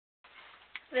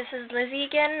This is Lizzie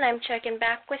again, and I'm checking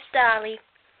back with Dolly.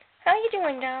 How you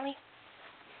doing, Dolly?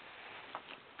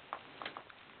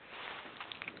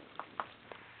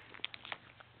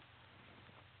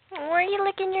 Why are you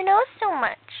licking your nose so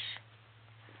much?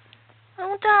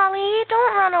 Oh, Dolly,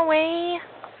 don't run away.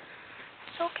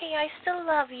 It's okay, I still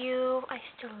love you. I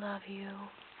still love you.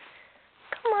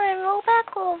 Come on, roll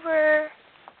back over.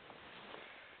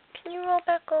 Can you roll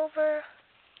back over?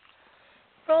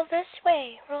 Roll this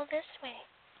way. Roll this way.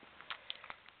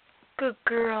 Good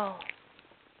girl.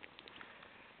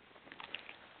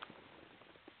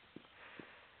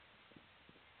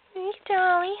 Hey,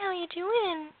 Dolly, how you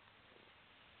doing?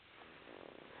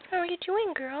 How are you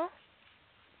doing, girl?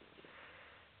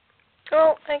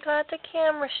 Oh, I got the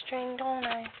camera string, don't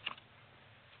I?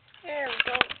 There we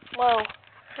go. Whoa.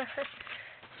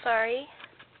 Sorry.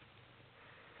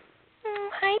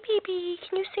 Hi, baby.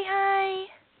 Can you say hi?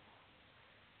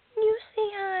 Can you say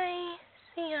hi?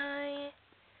 Say hi.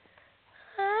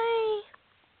 Hi.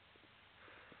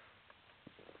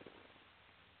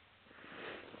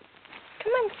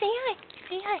 Come on, say hi.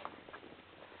 Say hi.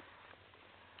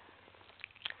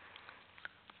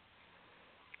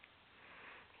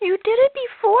 You did it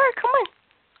before. Come on.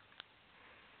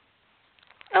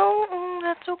 Oh,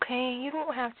 that's okay. You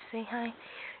don't have to say hi.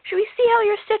 Should we see how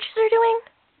your stitches are doing?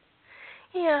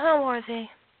 Yeah, how are they?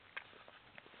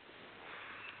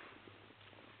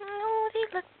 Oh,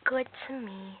 they look good to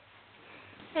me.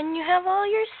 And you have all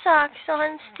your socks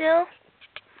on still?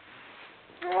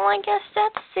 Well, I guess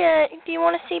that's it. Do you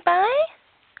want to say bye?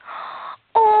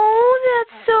 Oh,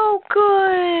 that's so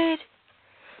good.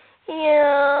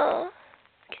 Yeah.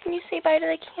 Can you say bye to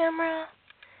the camera?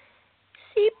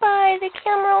 Say bye. The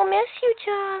camera will miss you,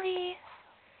 Dolly.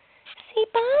 Say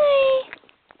bye.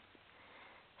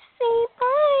 Say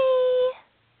bye.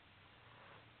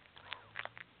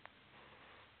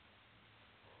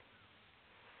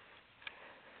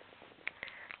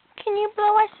 Can you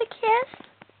blow us a kiss?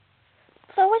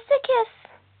 Blow us a kiss.